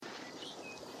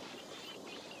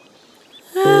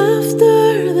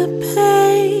After the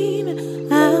pain,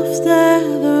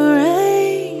 after the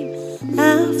rain,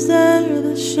 after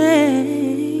the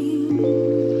shame,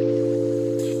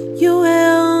 you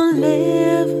will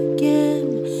live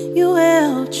again, you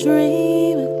will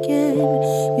dream again,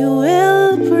 you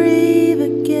will breathe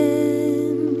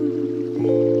again,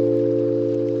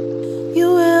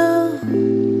 you will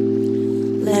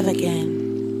live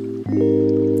again,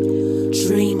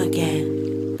 dream again.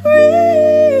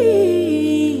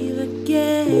 Breathe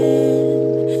again.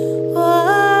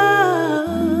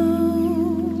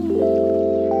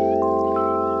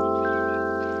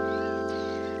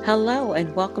 Hello,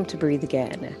 and welcome to Breathe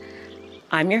Again.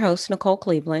 I'm your host, Nicole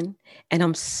Cleveland, and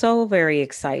I'm so very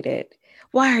excited.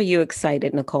 Why are you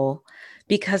excited, Nicole?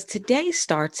 Because today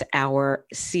starts our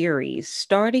series,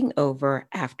 Starting Over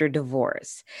After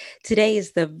Divorce. Today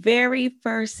is the very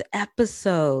first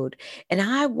episode, and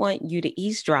I want you to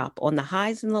eavesdrop on the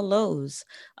highs and the lows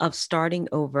of starting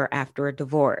over after a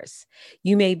divorce.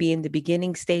 You may be in the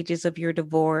beginning stages of your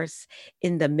divorce,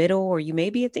 in the middle, or you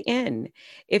may be at the end.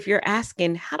 If you're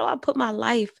asking, how do I put my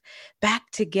life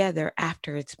back together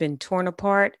after it's been torn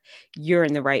apart, you're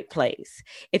in the right place.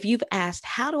 If you've asked,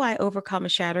 how do I overcome a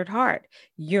shattered heart?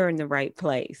 You're in the right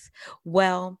place.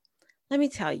 Well, let me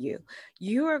tell you,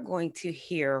 you are going to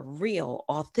hear real,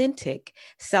 authentic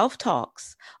self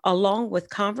talks along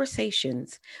with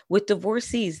conversations with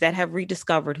divorcees that have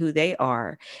rediscovered who they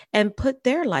are and put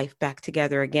their life back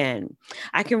together again.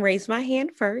 I can raise my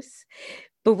hand first,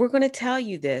 but we're going to tell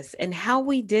you this and how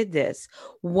we did this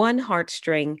one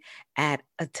heartstring at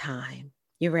a time.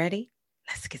 You ready?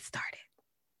 Let's get started.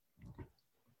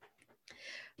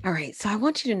 All right. So I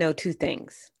want you to know two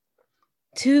things.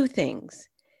 Two things.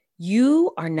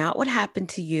 You are not what happened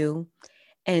to you.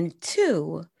 And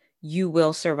two, you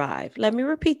will survive. Let me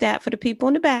repeat that for the people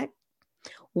in the back.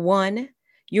 One,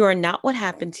 you are not what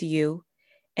happened to you.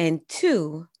 And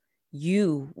two,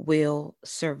 you will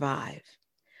survive.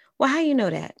 Well, how you know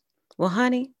that? Well,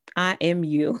 honey, I am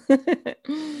you.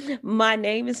 My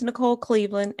name is Nicole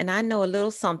Cleveland, and I know a little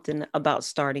something about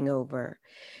starting over.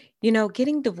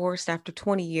 Getting divorced after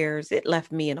 20 years, it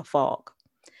left me in a fog.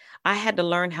 I had to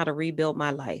learn how to rebuild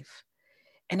my life.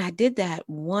 And I did that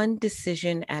one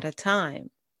decision at a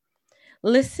time.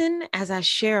 Listen as I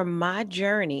share my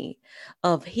journey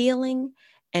of healing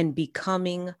and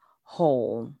becoming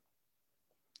whole.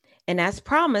 And as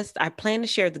promised, I plan to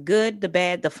share the good, the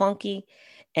bad, the funky,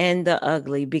 and the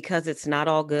ugly because it's not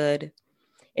all good.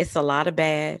 It's a lot of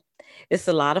bad. It's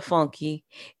a lot of funky,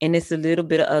 and it's a little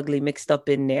bit of ugly mixed up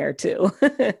in there too.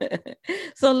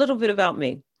 So, a little bit about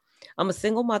me. I'm a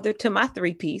single mother to my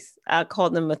three piece. I call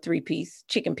them a three piece,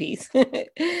 chicken piece.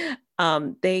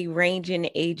 They range in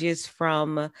ages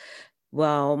from,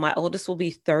 well, my oldest will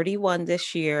be 31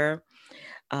 this year.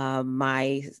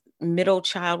 My middle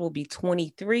child will be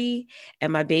 23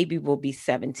 and my baby will be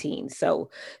 17. So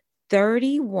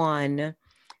 31,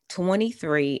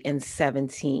 23, and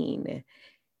 17.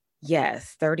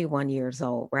 Yes, 31 years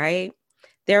old, right?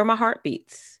 They're my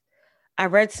heartbeats. I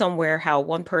read somewhere how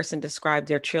one person described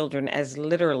their children as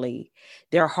literally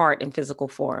their heart in physical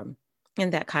form.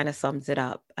 And that kind of sums it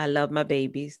up. I love my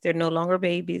babies. They're no longer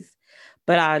babies,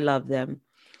 but I love them.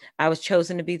 I was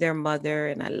chosen to be their mother,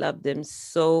 and I love them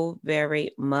so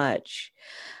very much.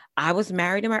 I was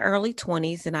married in my early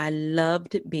 20s, and I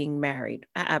loved being married.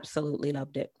 I absolutely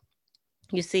loved it.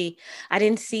 You see, I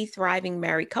didn't see thriving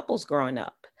married couples growing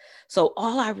up. So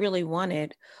all I really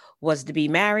wanted was to be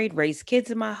married, raise kids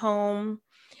in my home,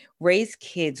 raise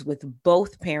kids with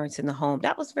both parents in the home.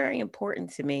 That was very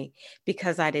important to me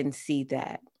because I didn't see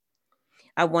that.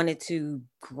 I wanted to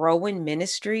grow in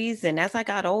ministries. And as I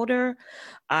got older,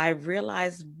 I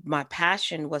realized my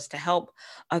passion was to help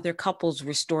other couples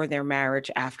restore their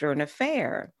marriage after an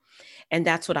affair. And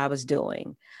that's what I was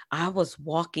doing. I was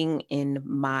walking in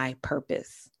my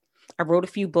purpose. I wrote a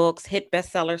few books, hit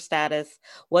bestseller status,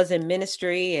 was in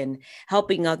ministry and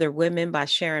helping other women by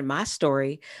sharing my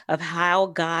story of how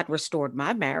God restored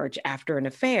my marriage after an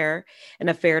affair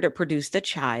that produced a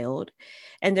child.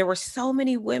 And there were so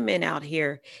many women out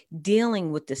here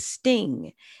dealing with the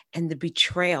sting and the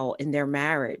betrayal in their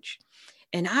marriage.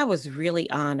 And I was really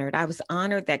honored. I was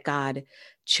honored that God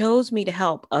chose me to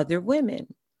help other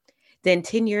women. Then,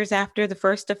 10 years after the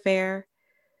first affair,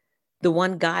 the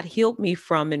one God healed me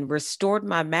from and restored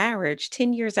my marriage,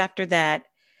 10 years after that,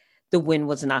 the wind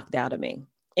was knocked out of me.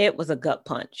 It was a gut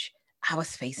punch. I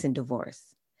was facing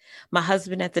divorce. My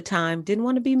husband at the time didn't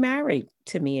want to be married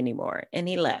to me anymore, and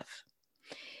he left.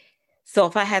 So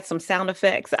if I had some sound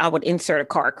effects, I would insert a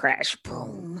car crash,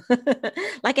 boom,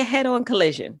 like a head on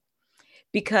collision.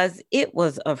 because it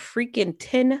was a freaking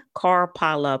 10-car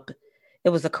pileup. It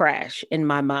was a crash in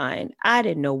my mind. I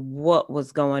didn't know what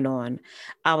was going on.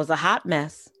 I was a hot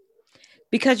mess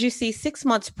because you see, 6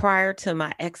 months prior to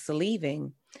my ex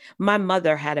leaving, my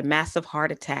mother had a massive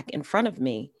heart attack in front of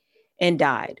me and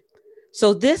died.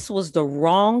 So this was the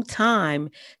wrong time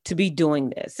to be doing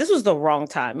this. This was the wrong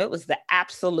time. It was the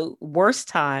absolute worst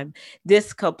time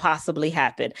this could possibly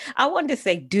happen. I wanted to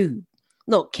say, dude,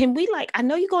 look, can we like, I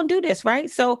know you're going to do this, right?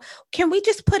 So can we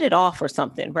just put it off or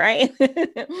something, right?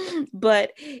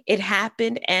 But it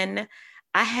happened and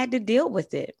I had to deal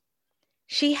with it.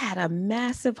 She had a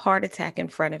massive heart attack in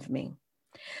front of me.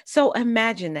 So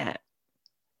imagine that.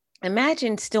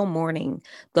 Imagine still mourning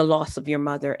the loss of your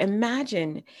mother.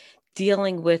 Imagine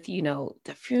dealing with,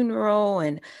 the funeral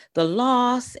and the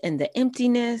loss and the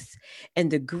emptiness and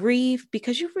the grief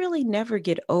because you really never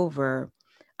get over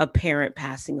a parent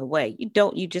passing away.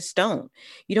 You just don't.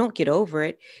 You don't get over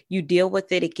it. You deal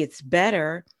with it, it gets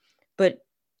better, but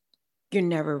you're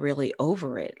never really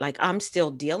over it. Like I'm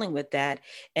still dealing with that.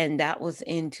 And that was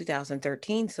in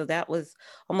 2013. So that was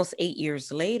almost 8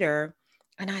 years later.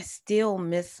 And I still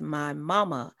miss my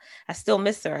mama. I still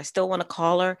miss her. I still want to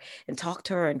call her and talk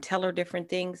to her and tell her different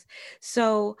things.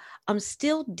 So I'm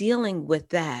still dealing with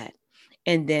that.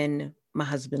 And then my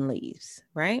husband leaves,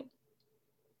 right?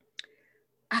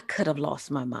 I could have lost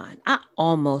my mind. I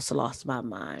almost lost my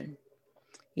mind.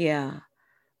 Yeah,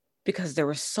 because there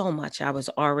was so much I was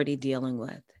already dealing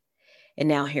with. And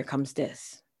now here comes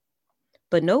this.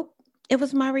 But nope, it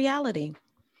was my reality.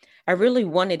 I really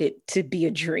wanted it to be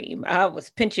a dream. I was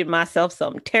pinching myself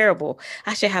something terrible.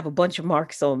 I should have a bunch of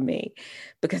marks on me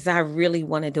because I really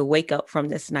wanted to wake up from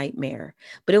this nightmare.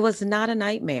 But it was not a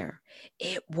nightmare,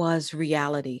 it was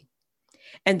reality.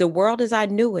 And the world as I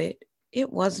knew it,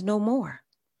 it was no more.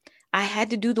 I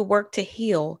had to do the work to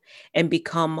heal and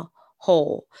become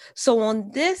whole. So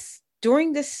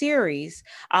during this series,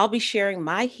 I'll be sharing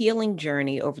my healing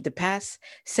journey over the past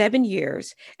 7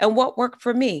 years and what worked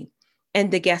for me and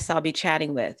the guests I'll be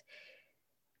chatting with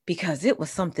because it was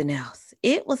something else.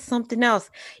 It was something else.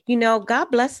 God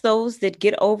bless those that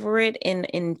get over it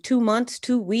in 2 months,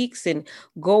 2 weeks, and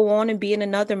go on and be in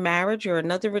another marriage or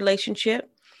another relationship.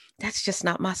 That's just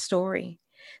not my story.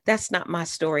 That's not my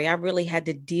story. I really had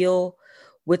to deal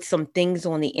with some things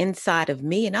on the inside of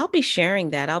me. And I'll be sharing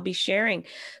that. I'll be sharing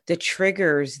the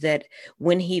triggers that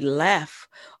when he left,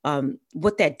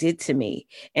 what that did to me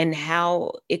and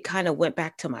how it kind of went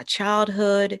back to my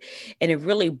childhood. And it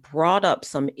really brought up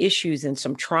some issues and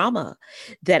some trauma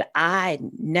that I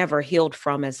never healed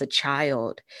from as a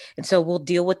child. And so we'll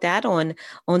deal with that on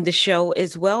the show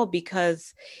as well,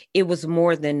 because it was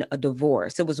more than a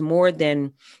divorce. It was more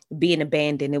than being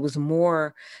abandoned. It was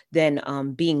more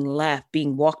than being left,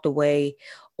 being walked away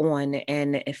on,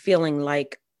 and feeling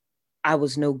like I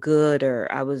was no good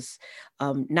or I was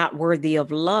not worthy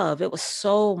of love. It was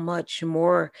so much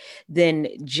more than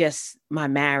just my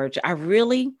marriage. I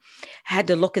really had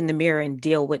to look in the mirror and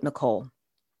deal with Nicole.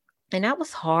 And that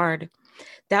was hard.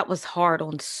 That was hard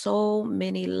on so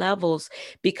many levels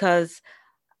because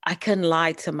I couldn't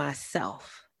lie to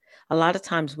myself. A lot of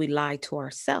times we lie to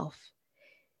ourselves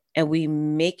and we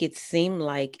make it seem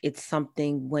like it's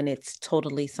something when it's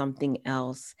totally something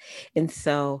else. And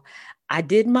so I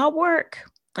did my work.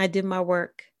 I did my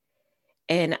work.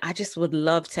 And I just would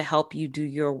love to help you do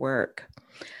your work.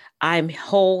 I'm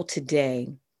whole today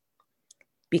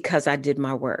because I did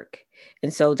my work.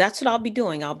 And so that's what I'll be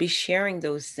doing. I'll be sharing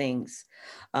those things.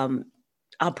 Um,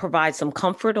 I'll provide some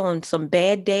comfort on some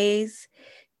bad days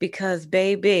because,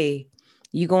 baby,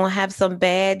 you're going to have some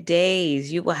bad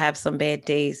days. You will have some bad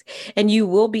days and you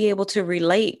will be able to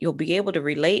relate. You'll be able to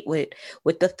relate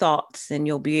with the thoughts, and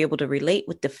you'll be able to relate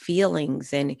with the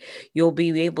feelings, and you'll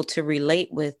be able to relate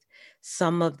with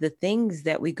some of the things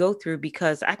that we go through,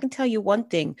 because I can tell you one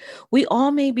thing, we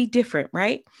all may be different,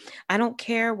 right? I don't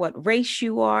care what race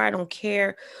you are. I don't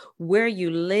care where you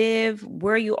live,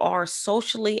 where you are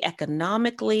socially,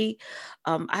 economically.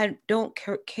 I don't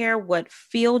care what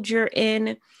field you're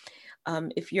in.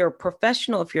 If you're a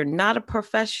professional, if you're not a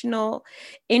professional,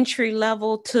 entry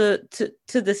level to the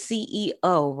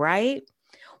CEO, right?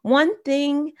 One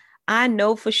thing I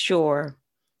know for sure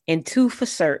and two for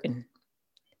certain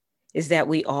is that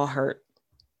we all hurt.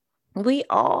 We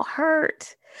all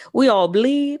hurt. We all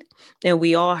bleed and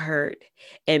we all hurt.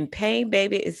 And pain,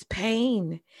 baby, is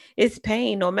pain. It's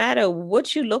pain. No matter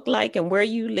what you look like and where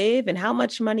you live and how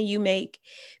much money you make,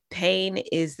 pain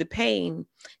is the pain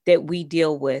that we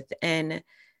deal with. And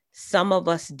some of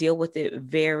us deal with it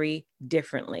very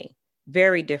differently.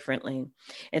 very differently.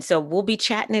 And so we'll be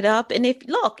chatting it up. And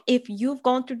if you've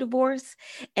gone through divorce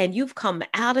and you've come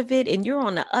out of it and you're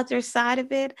on the other side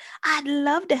of it, I'd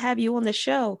love to have you on the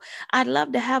show. I'd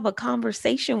love to have a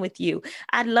conversation with you.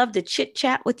 I'd love to chit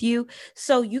chat with you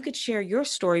so you could share your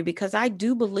story, because I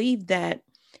do believe that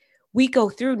we go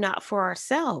through not for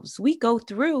ourselves, we go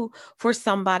through for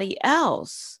somebody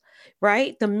else.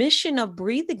 Right? The mission of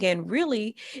Breathe Again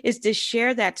really is to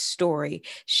share that story,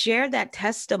 share that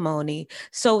testimony,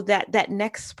 so that that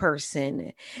next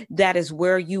person that is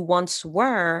where you once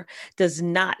were does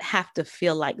not have to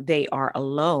feel like they are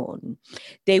alone.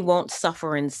 They won't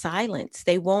suffer in silence.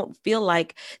 They won't feel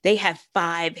like they have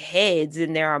five heads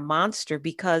and they're a monster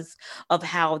because of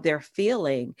how they're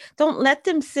feeling. Don't let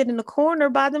them sit in the corner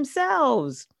by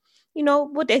themselves. You know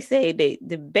what they say, the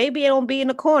baby don't be in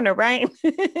the corner, right?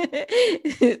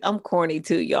 I'm corny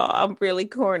too, y'all. I'm really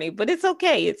corny, but it's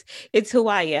okay. It's who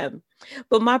I am.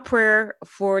 But my prayer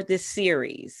for this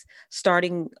series,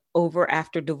 starting over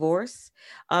after divorce,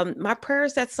 my prayer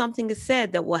is that something is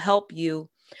said that will help you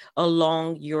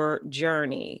along your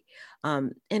journey.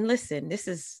 And listen,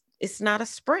 it's not a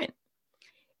sprint.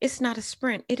 It's not a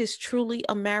sprint. It is truly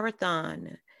a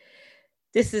marathon.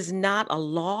 This is not a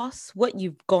loss. What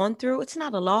you've gone through, it's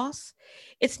not a loss.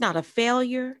 It's not a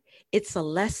failure. It's a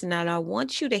lesson. And I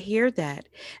want you to hear that.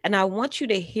 And I want you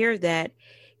to hear that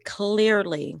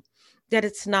clearly, that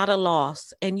it's not a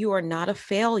loss and you are not a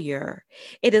failure.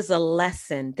 It is a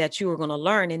lesson that you are going to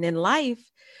learn. And in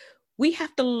life, we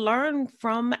have to learn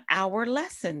from our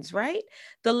lessons, right?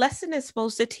 The lesson is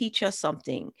supposed to teach us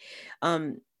something.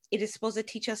 It is supposed to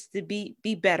teach us to be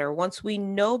better. Once we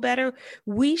know better,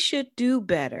 we should do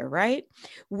better, right?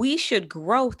 We should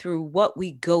grow through what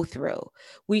we go through.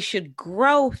 We should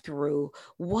grow through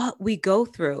what we go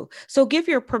through. So give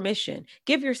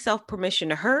yourself permission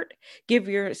to hurt, give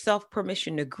yourself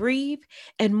permission to grieve,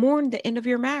 and mourn the end of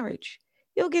your marriage.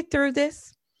 You'll get through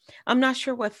this. I'm not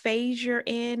sure what phase you're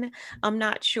in. I'm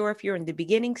not sure if you're in the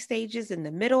beginning stages, in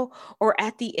the middle, or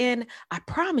at the end. I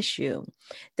promise you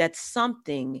that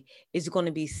something is going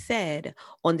to be said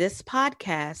on this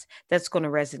podcast that's going to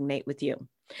resonate with you.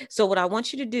 So what I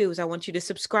want you to do is I want you to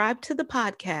subscribe to the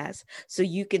podcast so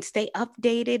you can stay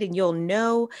updated and you'll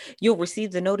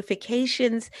receive the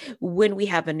notifications when we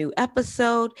have a new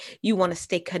episode. You want to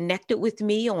stay connected with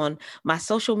me on my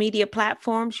social media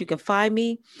platforms. You can find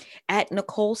me at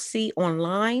Nicole C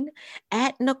Online,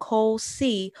 at Nicole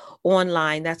C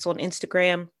Online. That's on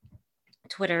Instagram,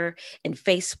 Twitter, and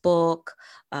Facebook.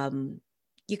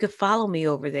 You can follow me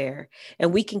over there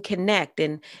and we can connect.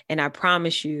 And I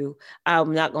promise you,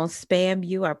 I'm not going to spam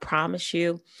you. I promise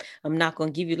you, I'm not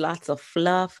going to give you lots of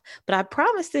fluff, but I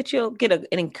promise that you'll get an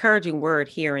encouraging word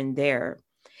here and there.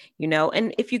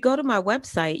 And if you go to my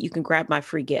website, you can grab my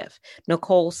free gift,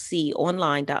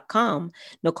 NicoleCOnline.com,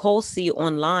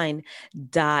 NicoleCOnline.com.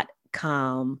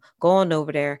 Go on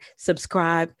over there,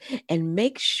 subscribe, and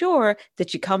make sure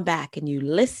that you come back and you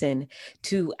listen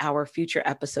to our future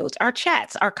episodes, our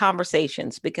chats, our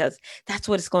conversations, because that's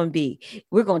what it's going to be.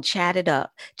 We're going to chat it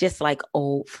up just like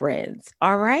old friends.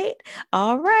 All right.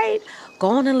 All right. Go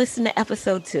on and listen to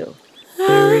episode 2.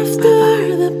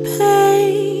 After the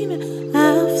pain,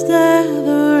 after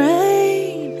the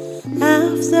rain,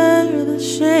 after the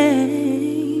shame,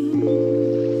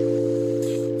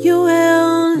 you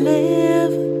will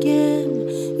live again,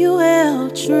 you will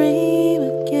dream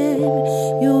again,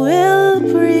 you